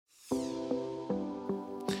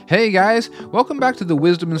Hey guys, welcome back to the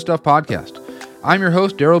Wisdom and Stuff podcast. I'm your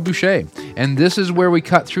host, Daryl Boucher, and this is where we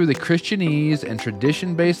cut through the Christianese and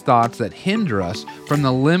tradition-based thoughts that hinder us from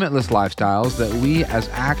the limitless lifestyles that we as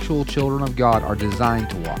actual children of God are designed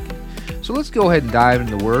to walk in. So let's go ahead and dive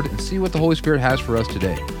into the Word and see what the Holy Spirit has for us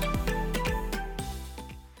today.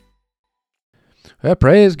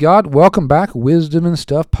 Praise God. Welcome back, Wisdom and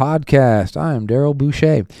Stuff podcast. I am Daryl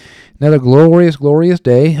Boucher. Another glorious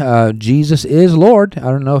day. Jesus is Lord. I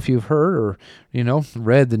don't know if you've heard or,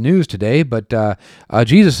 read the news today, but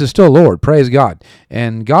Jesus is still Lord. Praise God.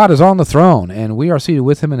 And God is on the throne, and we are seated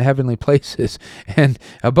with Him in heavenly places. And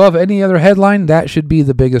above any other headline, that should be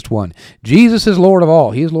the biggest one. Jesus is Lord of all.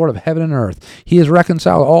 He is Lord of heaven and earth. He has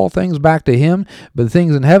reconciled all things back to Him, but the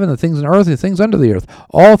things in heaven, the things in earth, the things under the earth,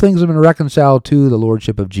 all things have been reconciled to the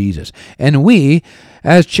Lordship of Jesus. And we,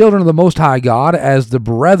 as children of the Most High God, as the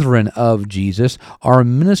brethren of Jesus, are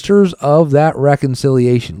ministers of that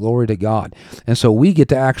reconciliation. Glory to God. And so we get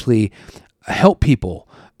to actually help people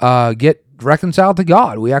get reconciled to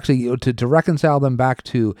God. We actually, to reconcile them back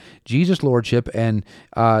to Jesus' Lordship and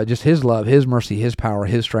just His love, His mercy, His power,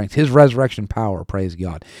 His strength, His resurrection power, praise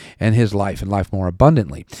God, and His life and life more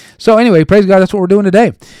abundantly. So anyway, praise God, that's what we're doing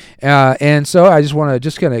today. And so I just want to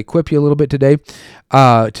just kind of equip you a little bit today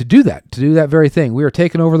to do that very thing. We are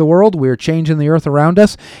taking over the world. We are changing the earth around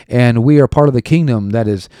us, and we are part of the kingdom that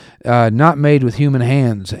is not made with human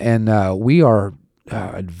hands, and we are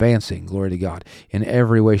advancing, glory to God, in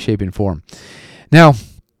every way, shape, and form. Now,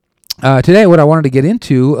 today what I wanted to get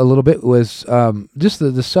into a little bit was just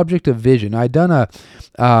the subject of vision. I'd done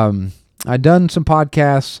some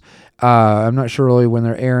podcasts. I'm not sure really when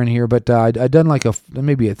they're airing here, but I'd done like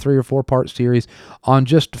maybe a 3 or 4 part series on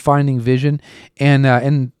just finding vision, and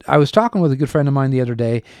I was talking with a good friend of mine the other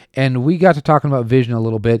day, and we got to talking about vision a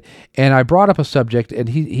little bit, and I brought up a subject, and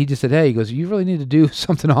he just said, hey, he goes, you really need to do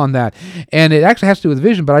something on that, and it actually has to do with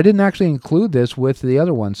vision, but I didn't actually include this with the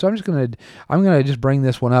other one, so I'm gonna just bring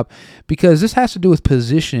this one up because this has to do with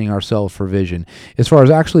positioning ourselves for vision, as far as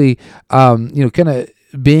actually kind of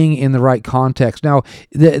being in the right context. Now,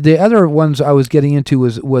 the other ones I was getting into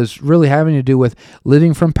was really having to do with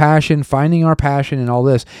living from passion, finding our passion, and all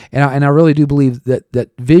this. And I really do believe that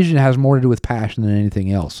vision has more to do with passion than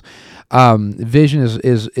anything else. Vision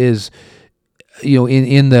is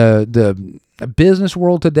in the business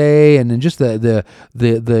world today, and in just the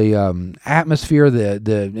atmosphere,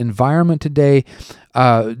 the environment today.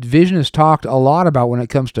 Vision is talked a lot about when it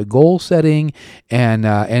comes to goal setting and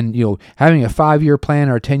having a 5-year plan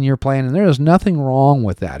or a 10-year plan, and there is nothing wrong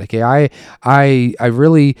with that. Okay, I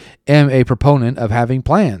really am a proponent of having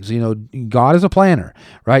plans. God is a planner,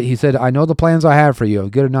 right? He said, "I know the plans I have for you,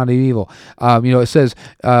 good and not of evil." It says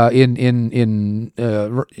in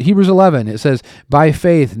Hebrews 11, it says, "By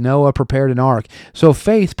faith Noah prepared an ark." So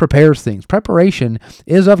faith prepares things. Preparation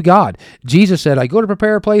is of God. Jesus said, "I go to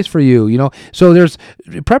prepare a place for you." So there's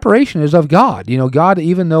preparation is of God. God,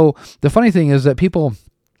 even though the funny thing is that people,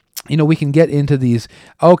 we can get into these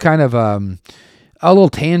kind of little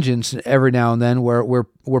tangents every now and then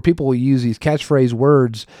where people will use these catchphrase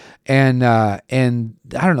words and I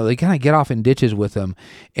don't know, they kind of get off in ditches with them.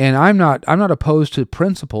 And I'm not opposed to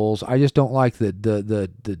principles. I just don't like the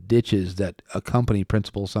ditches that accompany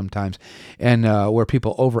principles sometimes, and where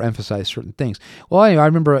people overemphasize certain things. Well, anyway, I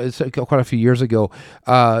remember quite a few years ago,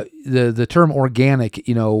 the term organic,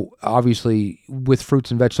 obviously with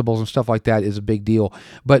fruits and vegetables and stuff like that is a big deal.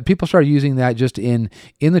 But people started using that just in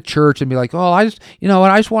the church and be like, oh, I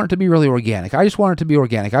just want it to be really organic. I just want it to be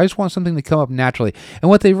organic. I just want something to come up naturally. And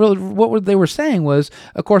what they were saying was,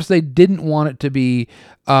 of course, they didn't want it to be,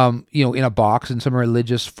 in a box in some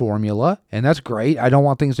religious formula, and that's great. I don't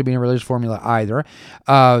want things to be in a religious formula either.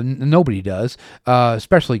 Nobody does,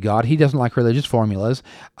 especially God. He doesn't like religious formulas.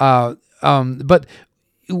 But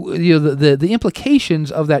the implications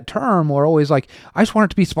of that term were always like, I just want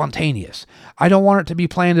it to be spontaneous. I don't want it to be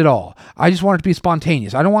planned at all. I just want it to be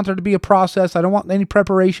spontaneous. I don't want there to be a process. I don't want any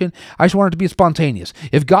preparation. I just want it to be spontaneous.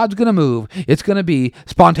 If God's going to move, it's going to be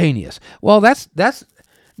spontaneous. Well, that's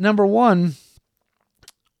number one.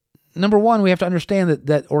 Number one, we have to understand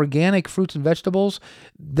that organic fruits and vegetables,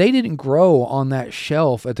 they didn't grow on that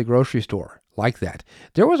shelf at the grocery store like that.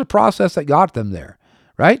 There was a process that got them there,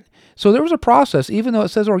 right? So there was a process, even though it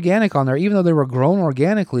says organic on there, even though they were grown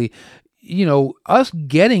organically, us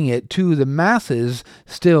getting it to the masses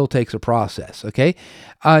still takes a process, okay?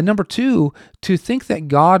 Number two, to think that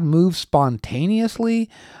God moves spontaneously,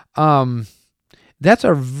 that's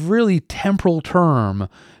a really temporal term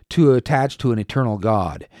to attach to an eternal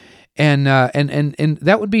God. And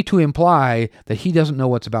that would be to imply that He doesn't know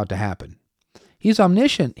what's about to happen. He's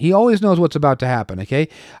omniscient. He always knows what's about to happen, okay?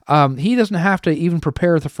 He doesn't have to even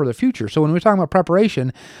prepare for the future. So when we're talking about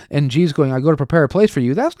preparation and Jesus going, I go to prepare a place for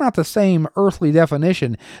you, that's not the same earthly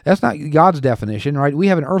definition. That's not God's definition, right? We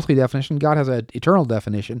have an earthly definition. God has an eternal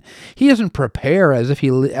definition. He doesn't prepare as if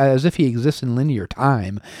he exists in linear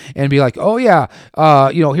time and be like, oh yeah,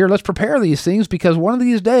 here, let's prepare these things because one of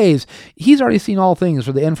these days he's already seen all things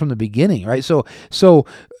for the end from the beginning, right? So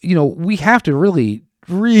we have to really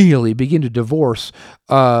begin to divorce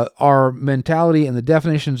our mentality and the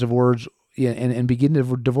definitions of words and begin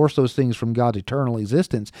to divorce those things from God's eternal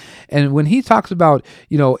existence. And when he talks about,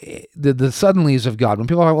 the suddenlies of God, when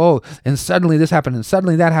people are, oh, and suddenly this happened and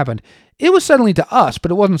suddenly that happened, it was suddenly to us,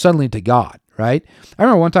 but it wasn't suddenly to God, right? I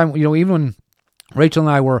remember one time, even when Rachel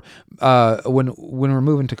and I were, when we were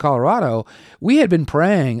moving to Colorado, we had been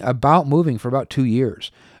praying about moving for about 2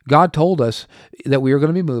 years. God told us that we were going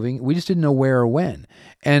to be moving. We just didn't know where or when.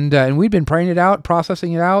 And we'd been praying it out,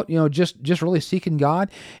 processing it out, just really seeking God.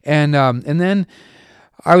 And then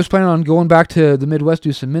I was planning on going back to the Midwest,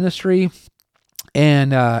 do some ministry.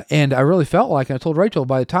 And I really felt like, and I told Rachel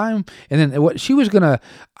by the time, and then what she was gonna,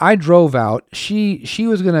 I drove out. She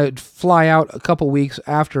was gonna fly out a couple weeks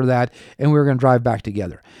after that, and we were gonna drive back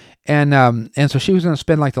together. And so she was gonna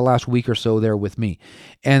spend like the last week or so there with me,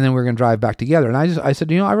 and then we were gonna drive back together. And I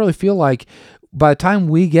said, I really feel like by the time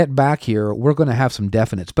we get back here, we're gonna have some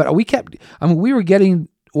definites. But we were getting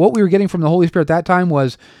what we were getting from the Holy Spirit at that time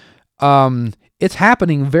was, it's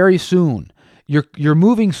happening very soon. You're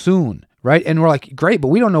moving soon. Right? And we're like, great, but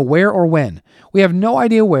we don't know where or when. We have no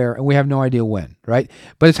idea where and we have no idea when, right?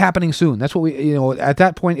 But it's happening soon. That's what we, at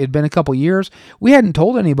that point, it'd been a couple years. We hadn't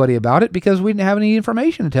told anybody about it because we didn't have any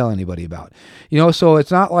information to tell anybody about. So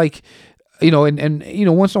it's not like,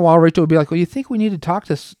 and once in a while, Rachel would be like, well, you think we need to talk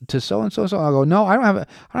to so-and-so? So I'll go, no, I don't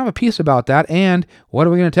have a piece about that. And what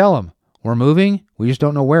are we going to tell them? We're moving. We just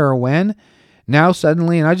don't know where or when. Now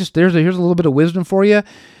suddenly, and here's a little bit of wisdom for you.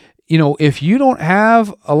 If you don't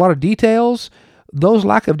have a lot of details, those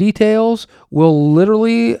lack of details will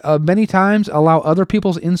literally many times allow other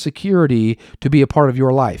people's insecurity to be a part of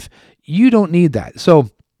your life. You don't need that. So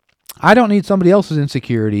I don't need somebody else's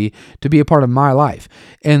insecurity to be a part of my life.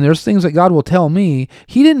 And there's things that God will tell me.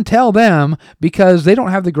 He didn't tell them because they don't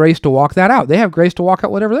have the grace to walk that out. They have grace to walk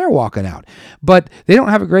out whatever they're walking out. But they don't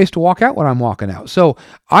have a grace to walk out what I'm walking out. So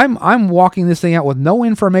I'm walking this thing out with no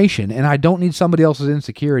information, and I don't need somebody else's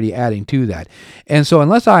insecurity adding to that. And so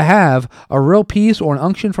unless I have a real peace or an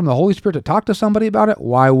unction from the Holy Spirit to talk to somebody about it,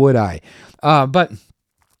 why would I? But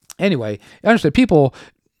anyway, I understand people...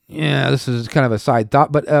 Yeah, this is kind of a side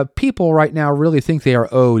thought, but people right now really think they are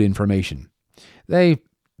owed information. They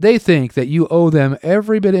think that you owe them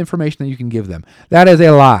every bit of information that you can give them. That is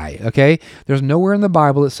a lie, okay? There's nowhere in the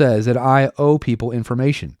Bible that says that I owe people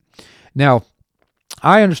information. Now,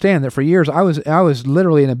 I understand that for years I was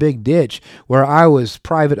literally in a big ditch where I was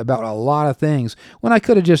private about a lot of things when I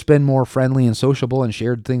could have just been more friendly and sociable and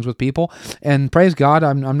shared things with people. And praise God,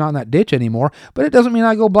 I'm not in that ditch anymore. But it doesn't mean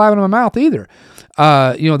I go blabbing in my mouth either.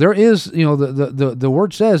 There is, the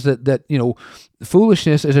word says that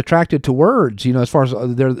foolishness is attracted to words. As far as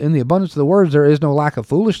there in the abundance of the words, there is no lack of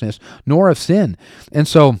foolishness nor of sin. And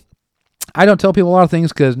so I don't tell people a lot of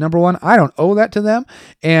things because, number one, I don't owe that to them.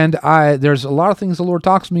 And there's a lot of things the Lord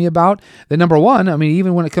talks to me about that, number one,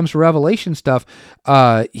 even when it comes to revelation stuff,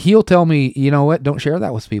 he'll tell me, you know what, don't share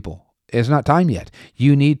that with people. It's not time yet.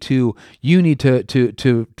 You need to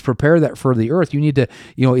prepare that for the earth. You need to,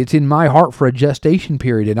 it's in my heart for a gestation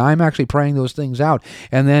period, and I'm actually praying those things out.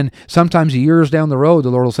 And then sometimes years down the road, the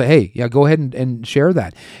Lord will say, hey, yeah, go ahead and share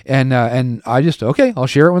that. And I just, okay, I'll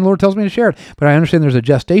share it when the Lord tells me to share it. But I understand there's a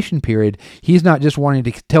gestation period. He's not just wanting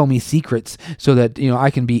to tell me secrets so that,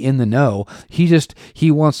 I can be in the know.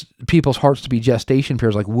 He wants people's hearts to be gestation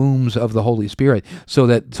periods, like wombs of the Holy Spirit, so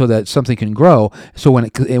that something can grow. So when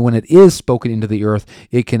it is spoken into the earth,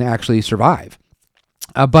 it can actually survive.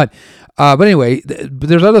 But anyway,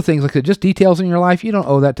 there's other things like just details in your life. You don't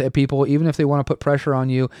owe that to people, even if they want to put pressure on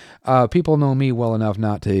you. People know me well enough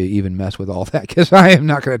not to even mess with all that because I am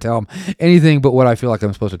not going to tell them anything but what I feel like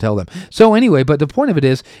I'm supposed to tell them. So anyway, but the point of it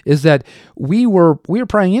is that we were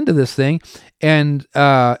praying into this thing, and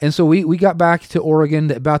so we got back to Oregon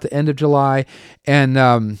about the end of July,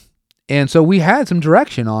 and so we had some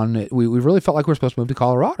direction on it. We really felt like we were supposed to move to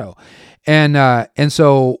Colorado. And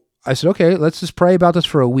so I said, okay, let's just pray about this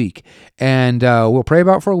for a week. And we'll pray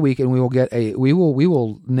about it for a week, and we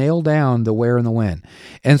will nail down the where and the when.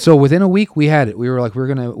 And so within a week we had it. We were like, we're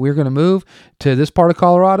gonna move to this part of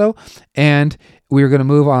Colorado, and we were gonna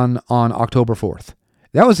move on October 4th.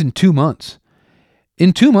 That was in 2 months.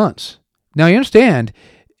 In 2 months. Now you understand,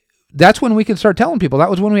 that's when we could start telling people. That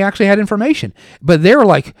was when we actually had information. But they were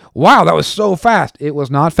like, wow, that was so fast. It was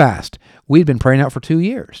not fast. We'd been praying out for 2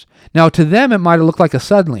 years. Now, to them, it might have looked like a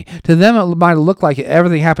suddenly. To them, it might have looked like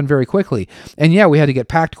everything happened very quickly. And yeah, we had to get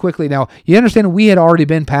packed quickly. Now, you understand, we had already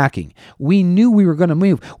been packing. We knew we were going to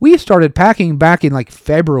move. We started packing back in like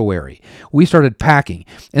February. We started packing.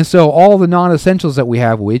 And so all the non-essentials that we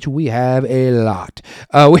have, which we have a lot,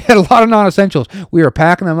 we had a lot of non-essentials. We were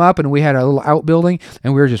packing them up, and we had a little outbuilding,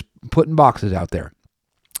 and we were just putting boxes out there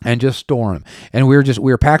and just store them. And we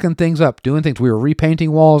were packing things up, doing things. We were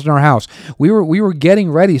repainting walls in our house. We were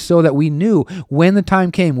getting ready so that we knew when the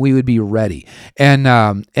time came we would be ready. And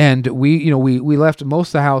we left most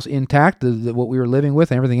of the house intact, what we were living with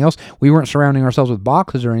and everything else. We weren't surrounding ourselves with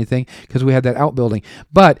boxes or anything because we had that outbuilding.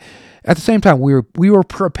 But at the same time, we were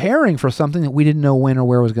preparing for something that we didn't know when or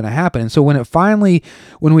where it was going to happen. And so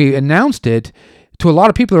when we announced it, to a lot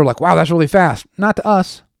of people, they're like, wow, that's really fast. Not to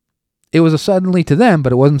us. It was a suddenly to them,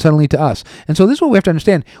 but it wasn't suddenly to us. And so this is what we have to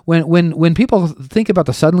understand. When people think about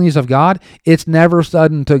the suddenlies of God, it's never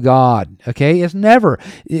sudden to God. Okay? It's never.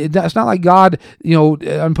 It's not like God,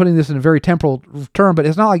 I'm putting this in a very temporal term, but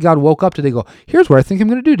it's not like God woke up today and go, here's what I think I'm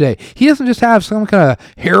going to do today. He doesn't just have some kind of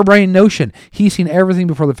harebrained notion. He's seen everything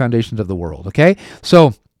before the foundations of the world. Okay?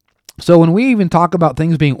 So when we even talk about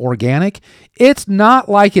things being organic, it's not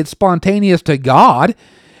like it's spontaneous to God.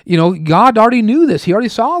 God already knew this. He already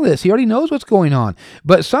saw this. He already knows what's going on.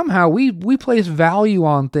 But somehow we place value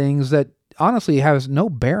on things that honestly has no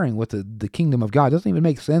bearing with the kingdom of God. It doesn't even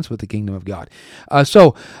make sense with the kingdom of God. But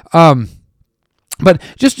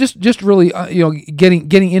just really,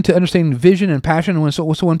 getting into understanding vision and passion. So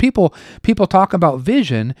when people talk about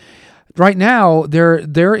vision, right now,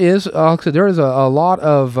 there is a lot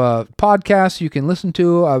of podcasts you can listen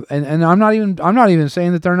to, and I'm not even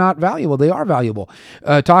saying that they're not valuable. They are valuable.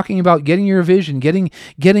 Talking about getting your vision, getting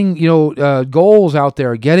goals out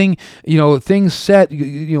there, getting things set,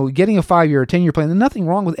 getting a 5-year or 10-year plan. There's nothing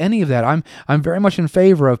wrong with any of that. I'm very much in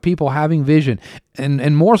favor of people having vision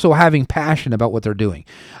and more so having passion about what they're doing.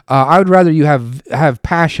 I would rather you have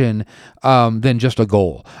passion than just a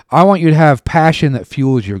goal. I want you to have passion that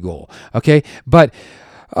fuels your goal. Okay, but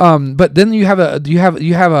then you have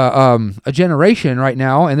a generation right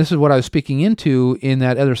now, and this is what I was speaking into in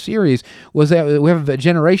that other series, was that we have a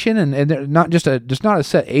generation, and they're not just a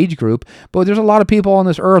set age group, but there's a lot of people on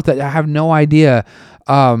this earth that have no idea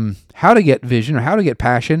how to get vision or how to get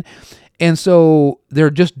passion. And so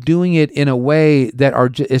they're just doing it in a way that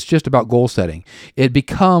it's just about goal setting. It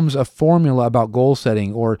becomes a formula about goal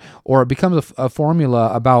setting, or it becomes a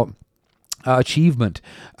formula about achievement,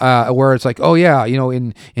 where it's like, oh yeah,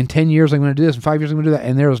 in 10 years I'm going to do this, in 5 years I'm going to do that.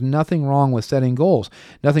 And there's nothing wrong with setting goals.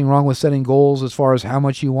 Nothing wrong with setting goals as far as how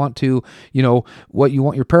much you want to, what you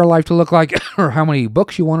want your prayer life to look like, or how many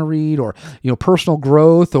books you want to read, or personal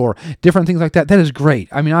growth, or different things like that. That is great.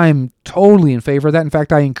 I mean, I am totally in favor of that. In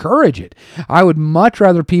fact, I encourage it. I would much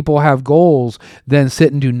rather people have goals than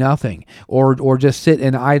sit and do nothing, or just sit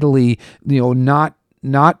and idly, not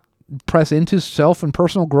press into self and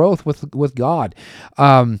personal growth with God.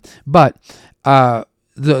 But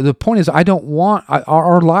the point is, I don't want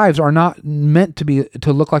our lives are not meant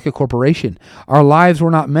to look like a corporation. Our lives were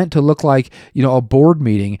not meant to look like a board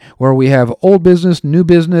meeting where we have old business, new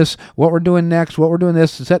business, what we're doing next, what we're doing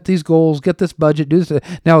this, set these goals, get this budget, do this.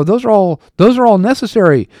 Now those are all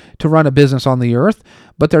necessary to run a business on the earth,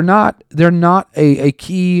 but they're not a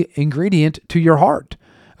key ingredient to your heart.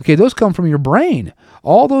 Okay, those come from your brain.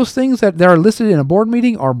 All those things that are listed in a board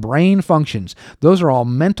meeting are brain functions. Those are all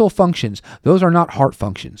mental functions. Those are not heart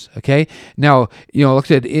functions. Okay. Now, like I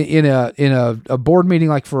said, in a board meeting,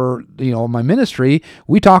 like for my ministry,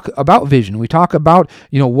 we talk about vision. We talk about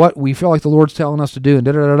what we feel like the Lord's telling us to do, and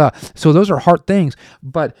da da da da. So those are heart things,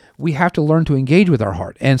 but we have to learn to engage with our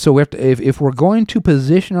heart. And so we have to, if we're going to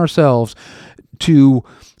position ourselves to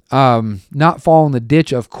not fall in the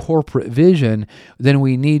ditch of corporate vision, then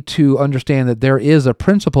we need to understand that there is a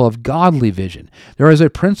principle of godly vision. There is a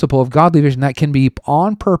principle of godly vision that can be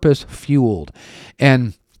on purpose fueled.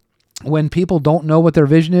 And when people don't know what their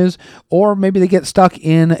vision is, or maybe they get stuck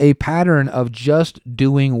in a pattern of just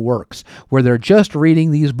doing works, where they're just reading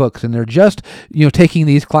these books and they're just, taking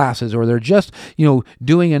these classes, or they're just,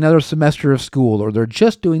 doing another semester of school, or they're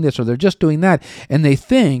just doing this, or they're just doing that. And they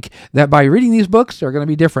think that by reading these books, they're going to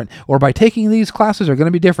be different, or by taking these classes, they're going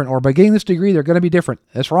to be different, or by getting this degree, they're going to be different.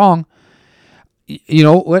 That's wrong. Do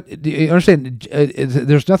you understand?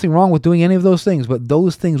 There's nothing wrong with doing any of those things, but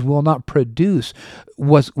those things will not produce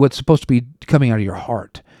what's supposed to be coming out of your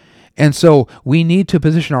heart. And so we need to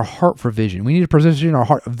position our heart for vision. We need to position our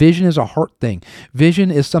heart. Vision is a heart thing. Vision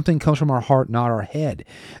is something that comes from our heart, not our head.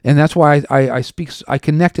 And that's why I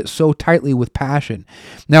connect it so tightly with passion.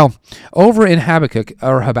 Now, over in Habakkuk,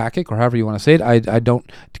 or however you want to say it, I don't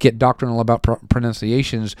get doctrinal about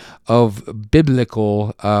pronunciations of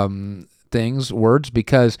biblical words,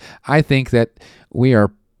 because I think that we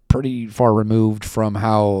are pretty far removed from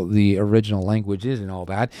how the original language is and all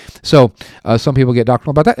that. So some people get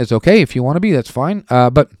doctrinal about that. It's okay if you want to be, that's fine.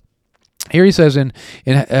 But here he says in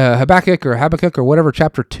Habakkuk or whatever,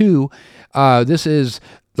 chapter 2, this is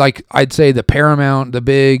like, I'd say the paramount, the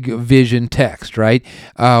big vision text, right?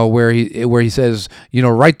 Where he says,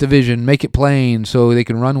 write the vision, make it plain so they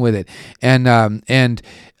can run with it. And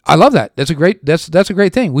I love that. That's a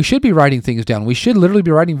great thing. We should be writing things down. We should literally be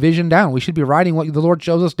writing vision down. We should be writing what the Lord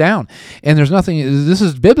shows us down. And there's nothing, this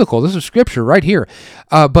is biblical. This is scripture right here.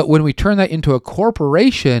 But when we turn that into a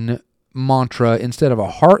corporation mantra instead of a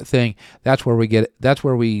heart thing, that's where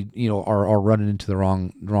we are running into the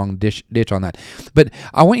wrong ditch on that. But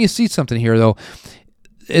I want you to see something here, though.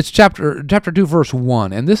 It's chapter 2, verse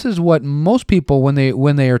 1, and this is what most people, when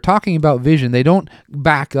they are talking about vision, they don't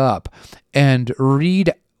back up and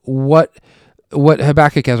read what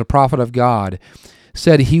Habakkuk, as a prophet of God,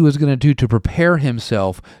 said he was going to do to prepare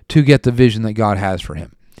himself to get the vision that God has for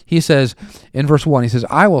him. He says in verse 1, he says,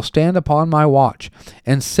 I will stand upon my watch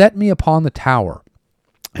and set me upon the tower,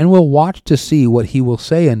 and will watch to see what he will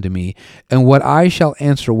say unto me, and what I shall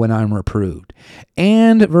answer when I am reproved.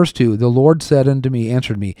 And verse 2, the Lord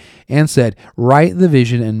answered me, and said, write the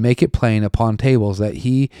vision and make it plain upon tables, that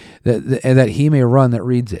he may run that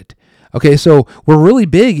reads it. Okay, so we're really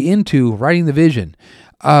big into writing the vision.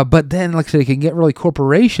 But then, like I said, it can get really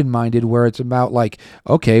corporation-minded, where it's about like,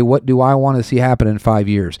 okay, what do I want to see happen in 5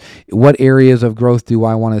 years? What areas of growth do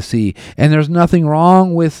I want to see? And there's nothing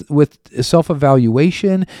wrong with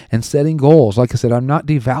self-evaluation and setting goals. Like I said, I'm not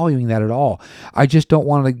devaluing that at all. I just don't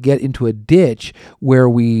want to get into a ditch where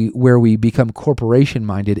we become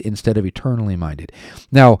corporation-minded instead of eternally minded.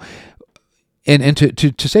 Now, and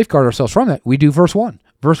to safeguard ourselves from that, we do verse 1.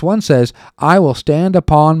 Verse 1 says, I will stand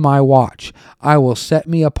upon my watch. I will set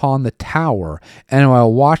me upon the tower, and I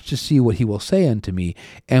will watch to see what he will say unto me,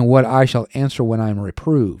 and what I shall answer when I am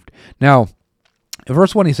reproved. Now, in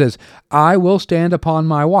verse 1, he says, I will stand upon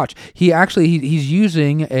my watch. He's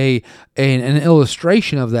using an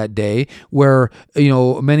illustration of that day where,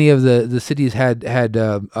 many of the cities had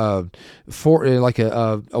a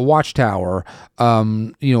watchtower.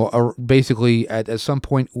 Basically at some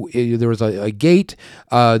point there was a gate.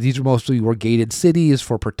 These were gated cities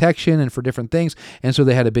for protection and for different things. And so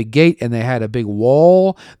they had a big gate, and they had a big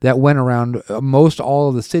wall that went around most all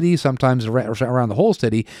of the city, sometimes around the whole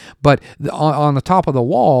city. But on the top of the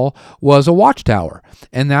wall was a watchtower,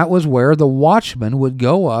 and that was where the watchman would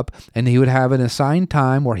go up, and he would have an assigned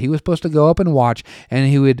time where he was supposed to go up and watch, and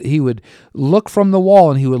he would look from the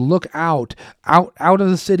wall, and he would look out of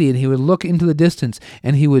the city, and he would look into the distance,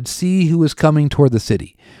 and he would see who was coming toward the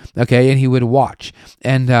city. Okay, and he would watch,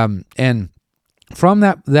 and from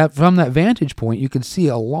that vantage point, you could see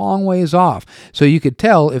a long ways off. So you could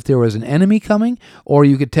tell if there was an enemy coming, or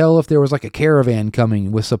you could tell if there was like a caravan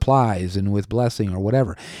coming with supplies and with blessing or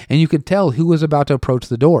whatever. And you could tell who was about to approach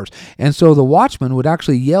the doors. And so the watchman would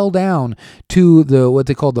actually yell down to what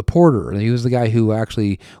they called the porter. He was the guy who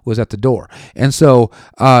actually was at the door. And so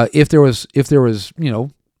if there was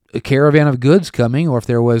a caravan of goods coming, or if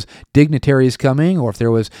there was dignitaries coming, or if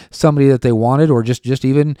there was somebody that they wanted, or just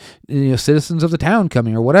even citizens of the town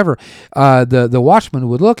coming, or whatever, the watchman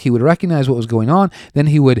would look, he would recognize what was going on, then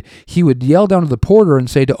he would yell down to the porter and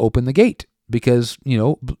say to open the gate, because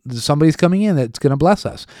somebody's coming in that's going to bless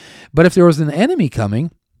us. But if there was an enemy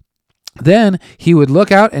coming, then he would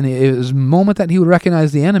look out, and it was the moment that he would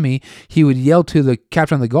recognize the enemy, he would yell to the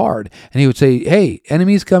captain of the guard, and he would say, "Hey,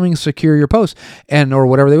 enemy's coming, secure your post," or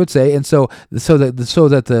whatever they would say. And so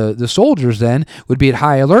that the soldiers then would be at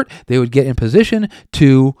high alert. They would get in position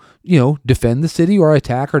to defend the city or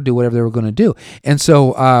attack or do whatever they were going to do. And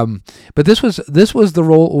so, but this was the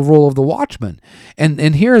role of the watchman.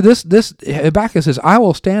 And here this Habakkuk says, I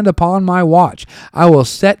will stand upon my watch. I will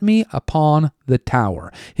set me upon the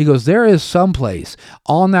tower. He goes, there is some place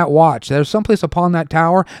on that watch. There's some place upon that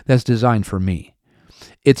tower that's designed for me.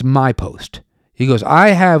 It's my post. He goes, I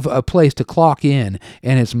have a place to clock in,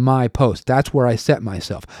 and it's my post. That's where I set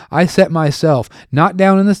myself. I set myself not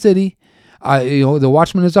down in the city. The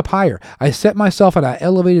watchman is up higher. I set myself at an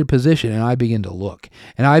elevated position, and I begin to look,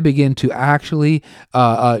 and I begin to actually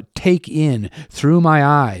take in through my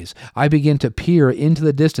eyes. I begin to peer into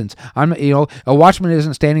the distance. A watchman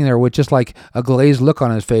isn't standing there with just like a glazed look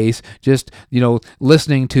on his face, just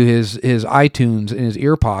listening to his iTunes in his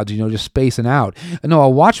ear pods, just spacing out. No, a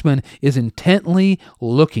watchman is intently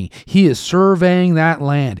looking. He is surveying that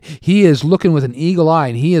land. He is looking with an eagle eye,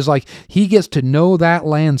 and he gets to know that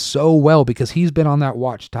land so well because he's been on that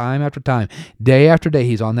watch time after time, day after day.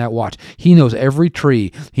 He's on that watch. He knows every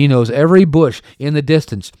tree. He knows every bush in the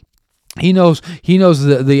distance. He knows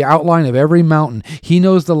the outline of every mountain. He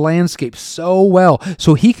knows the landscape so well,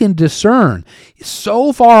 so he can discern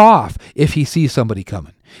so far off if he sees somebody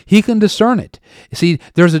coming. He can discern it. See,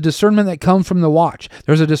 there's a discernment that comes from the watch.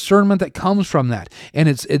 There's a discernment that comes from that. And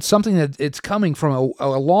it's something that it's coming from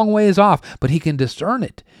a long ways off, but he can discern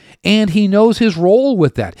it. And he knows his role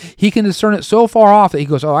with that. He can discern it so far off that he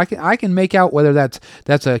goes, I can make out whether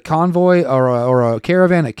that's a convoy or a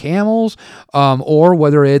caravan of camels, or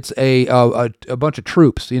whether it's a bunch of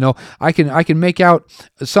troops. I can make out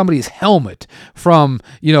somebody's helmet from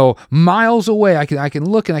miles away. I can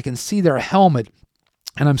look and I can see their helmet.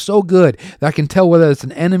 And I'm so good that I can tell whether it's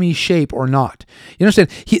an enemy shape or not. You understand?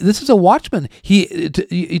 This is a watchman.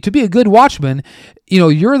 To be a good watchman,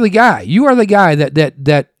 you're the guy. You are the guy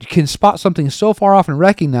that can spot something so far off and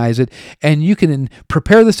recognize it, and you can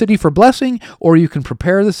prepare the city for blessing, or you can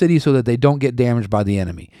prepare the city so that they don't get damaged by the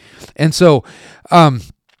enemy. And so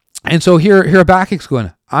here Habakkuk's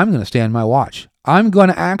going, I'm going to stand my watch. I'm going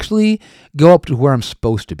to actually go up to where I'm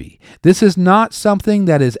supposed to be. This is not something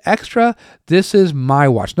that is extra. This is my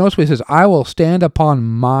watch. Notice what he says, I will stand upon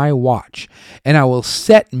my watch, and I will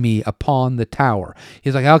set me upon the tower.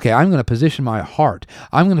 He's like, okay, I'm going to position my heart.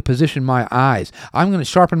 I'm going to position my eyes. I'm going to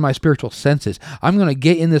sharpen my spiritual senses. I'm going to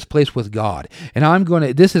get in this place with God. And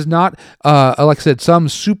this is not, like I said, some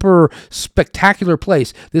super spectacular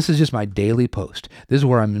place. This is just my daily post. This is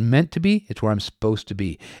where I'm meant to be. It's where I'm supposed to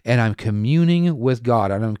be. And I'm communing with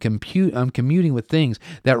God, and I'm communing with things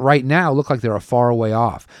that right now look like they're a far way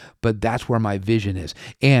off, but that's where my vision is.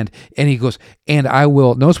 And he goes, and I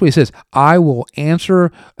will. Notice what he says. I will answer.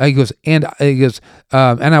 He goes, and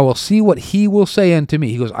I will see what he will say unto me.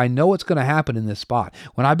 He goes, I know what's going to happen in this spot.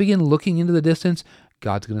 When I begin looking into the distance,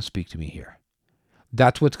 God's going to speak to me here.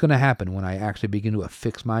 That's what's going to happen when I actually begin to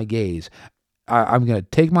affix my gaze. I'm going to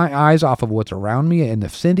take my eyes off of what's around me in the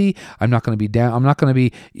vicinity. I'm not going to be down. I'm not going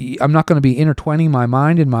to be intertwining my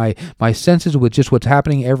mind and my senses with just what's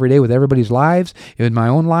happening every day with everybody's lives, in my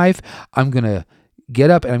own life. I'm going to get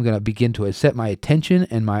up and I'm going to begin to set my attention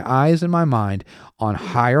and my eyes and my mind on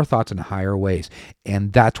higher thoughts and higher ways.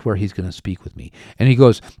 And that's where he's going to speak with me. And he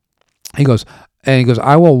goes,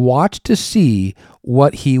 I will watch to see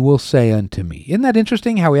what he will say unto me. Isn't that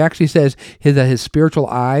interesting how he actually says that his spiritual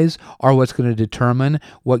eyes are what's going to determine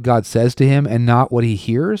what God says to him and not what he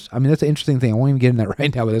hears? I mean, that's an interesting thing. I won't even get into that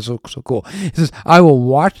right now, but that's so cool. He says, I will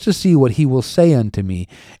watch to see what he will say unto me,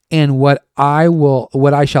 and what I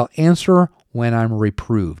shall answer when I'm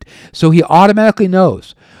reproved. So he automatically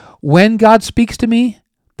knows when God speaks to me,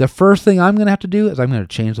 the first thing I'm going to have to do is I'm going to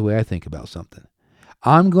change the way I think about something.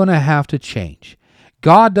 I'm going to have to change.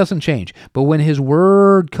 God doesn't change, but when his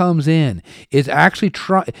word comes in, it's actually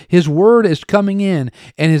his word is coming in,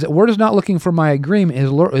 and his word is not looking for my agreement. His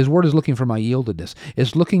word is looking for my yieldedness.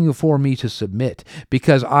 It's looking for me to submit,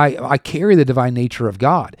 because I carry the divine nature of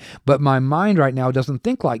God, but my mind right now doesn't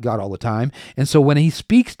think like God all the time. And so when he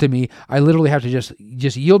speaks to me, I literally have to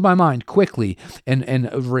just yield my mind quickly and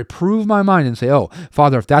reprove my mind and say, oh,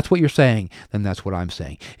 Father, if that's what you're saying, then that's what I'm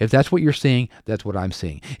saying. If that's what you're seeing, that's what I'm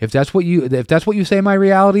seeing. If that's what you say my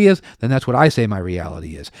reality is, then that's what I say my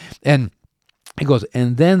reality is. And he goes,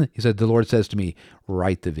 and then he said, the Lord says to me,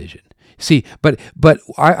 write the vision. See, but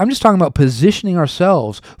I'm just talking about positioning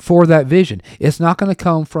ourselves for that vision. It's not going to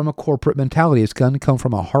come from a corporate mentality. It's going to come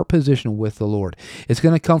from a heart position with the Lord. It's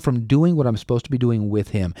going to come from doing what I'm supposed to be doing with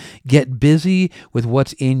him. Get busy with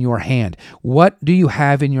what's in your hand. What do you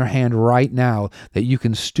have in your hand right now that you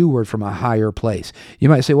can steward from a higher place? You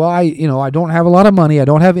might say, well, I don't have a lot of money. I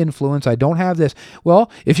don't have influence. I don't have this.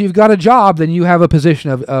 Well, if you've got a job, then you have a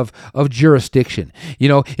position of jurisdiction.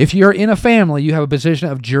 If you're in a family, you have a position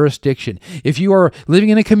of jurisdiction. jurisdiction. If you are living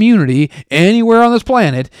in a community anywhere on this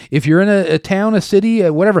planet, if you're in a town, a city,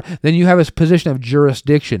 whatever, then you have a position of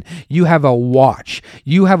jurisdiction. You have a watch.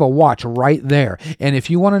 You have a watch right there. And if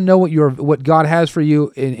you want to know what God has for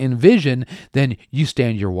you in vision, then you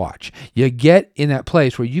stand your watch. You get in that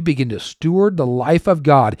place where you begin to steward the life of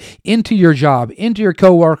God into your job, into your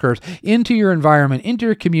coworkers, into your environment, into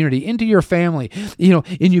your community, into your family,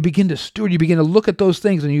 and you begin to steward, you begin to look at those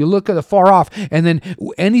things, and you look at the far off, and then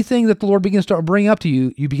anything that the Lord begins to bring up to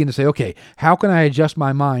you, you begin to say, okay, how can I adjust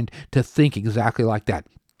my mind to think exactly like that?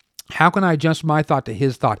 How can I adjust my thought to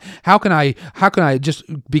his thought? How can I just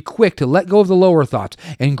be quick to let go of the lower thoughts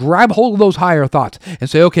and grab hold of those higher thoughts and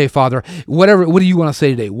say, okay, Father, what do you want to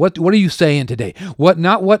say today? What are you saying today?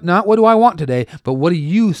 Not what do I want today, but what do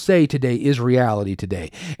you say today is reality today?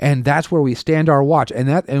 And that's where we stand our watch.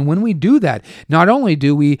 And when we do that, not only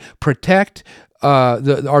do we protect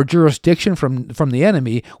our jurisdiction from the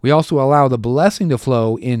enemy, we also allow the blessing to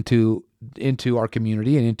flow into our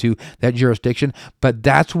community and into that jurisdiction. But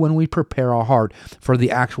that's when we prepare our heart for the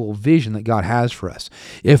actual vision that God has for us.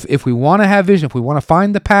 If we want to have vision, if we want to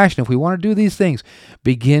find the passion, if we want to do these things,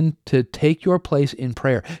 begin to take your place in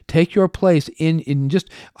prayer. Take your place in just,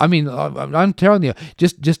 I'm telling you,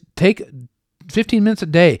 just take 15 minutes a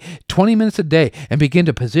day, 20 minutes a day, and begin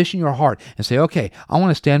to position your heart and say, okay, I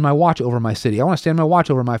want to stand my watch over my city. I want to stand my watch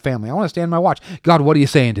over my family. I want to stand my watch. God, what are you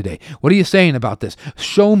saying today? What are you saying about this?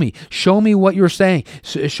 Show me what you're saying.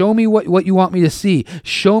 Show me what you want me to see.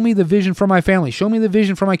 Show me the vision for my family. Show me the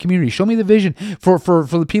vision for my community. Show me the vision for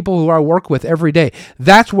the people who I work with every day.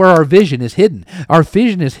 That's where our vision is hidden. Our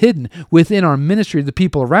vision is hidden within our ministry to the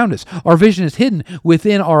people around us. Our vision is hidden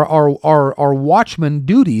within our watchman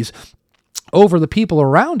duties over the people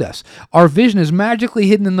around us. Our vision is magically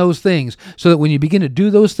hidden in those things, so that when you begin to do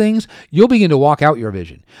those things, you'll begin to walk out your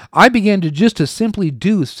vision. I began to simply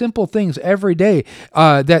do simple things every day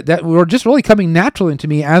that were just really coming naturally into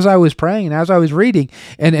me as I was praying and as I was reading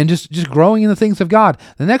and just growing in the things of God.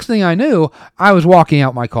 The next thing I knew, I was walking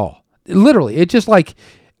out my call. Literally, it's just like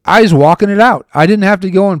I was walking it out. I didn't have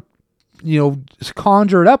to go and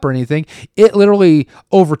conjure it up or anything. It literally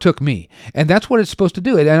overtook me. And that's what it's supposed to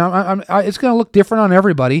do. And it's going to look different on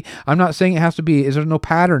everybody. I'm not saying it has to be, there's no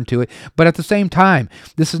pattern to it. But at the same time,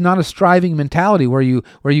 this is not a striving mentality where you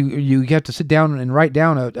have to sit down and write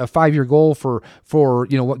down a 5-year goal for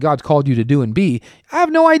what God's called you to do and be. I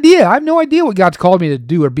have no idea. I have no idea what God's called me to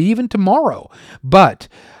do or be even tomorrow. But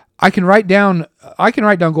I can write down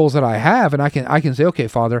goals that I have, and I can say, okay,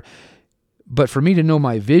 Father, but for me to know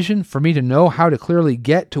my vision, for me to know how to clearly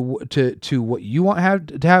get to what you want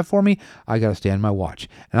to have for me, I got to stand my watch.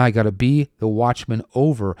 And I got to be the watchman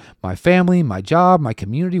over my family, my job, my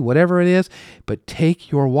community, whatever it is. But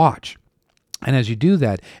take your watch. And as you do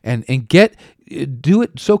that and do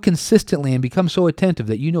it so consistently and become so attentive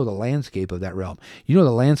that you know the landscape of that realm. You know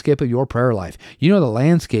the landscape of your prayer life. You know the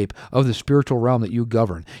landscape of the spiritual realm that you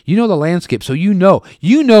govern. You know the landscape. So you know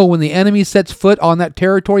when the enemy sets foot on that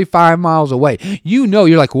territory 5 miles away.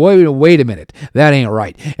 You're like, wait a minute. That ain't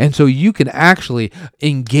right. And so you can actually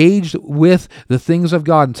engage with the things of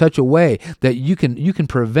God in such a way that you can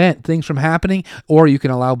prevent things from happening, or you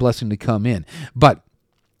can allow blessing to come in. But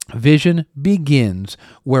vision begins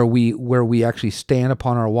where we actually stand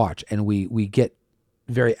upon our watch and we get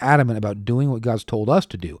very adamant about doing what God's told us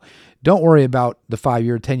to do. Don't worry about the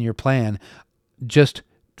 5-year, 10-year plan. Just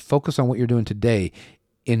focus on what you're doing today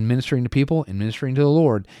in ministering to people, in ministering to the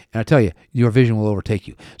Lord. And I tell you, your vision will overtake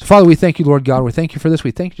you. So Father, we thank you, Lord God. We thank you for this.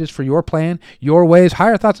 We thank you just for your plan, your ways,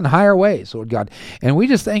 higher thoughts and higher ways, Lord God. And we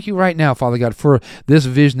just thank you right now, Father God, for this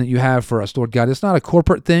vision that you have for us, Lord God. It's not a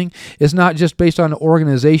corporate thing. It's not just based on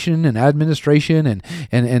organization and administration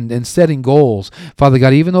and setting goals. Father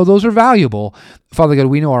God, even though those are valuable, Father God,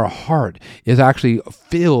 we know our heart is actually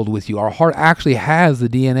filled with you. Our heart actually has the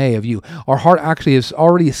DNA of you. Our heart actually has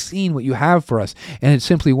already seen what you have for us, and it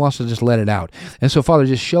simply wants to just let it out. And so, Father,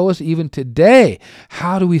 just show us even today,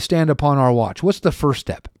 how do we stand upon our watch? What's the first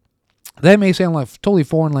step? That may sound like totally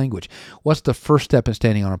foreign language. What's the first step in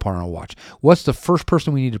standing upon our watch? What's the first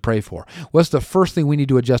person we need to pray for? What's the first thing we need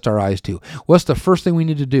to adjust our eyes to? What's the first thing we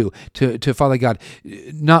need to do to Father God,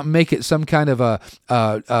 not make it some kind of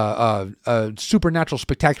a supernatural,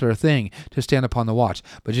 spectacular thing to stand upon the watch,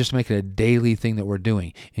 but just make it a daily thing that we're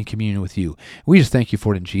doing in communion with you. We just thank you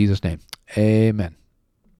for it in Jesus' name. Amen.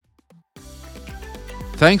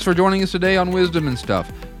 Thanks for joining us today on Wisdom and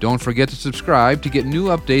Stuff. Don't forget to subscribe to get new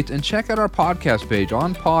updates and check out our podcast page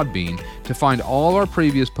on Podbean to find all our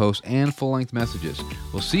previous posts and full-length messages.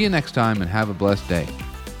 We'll see you next time and have a blessed day.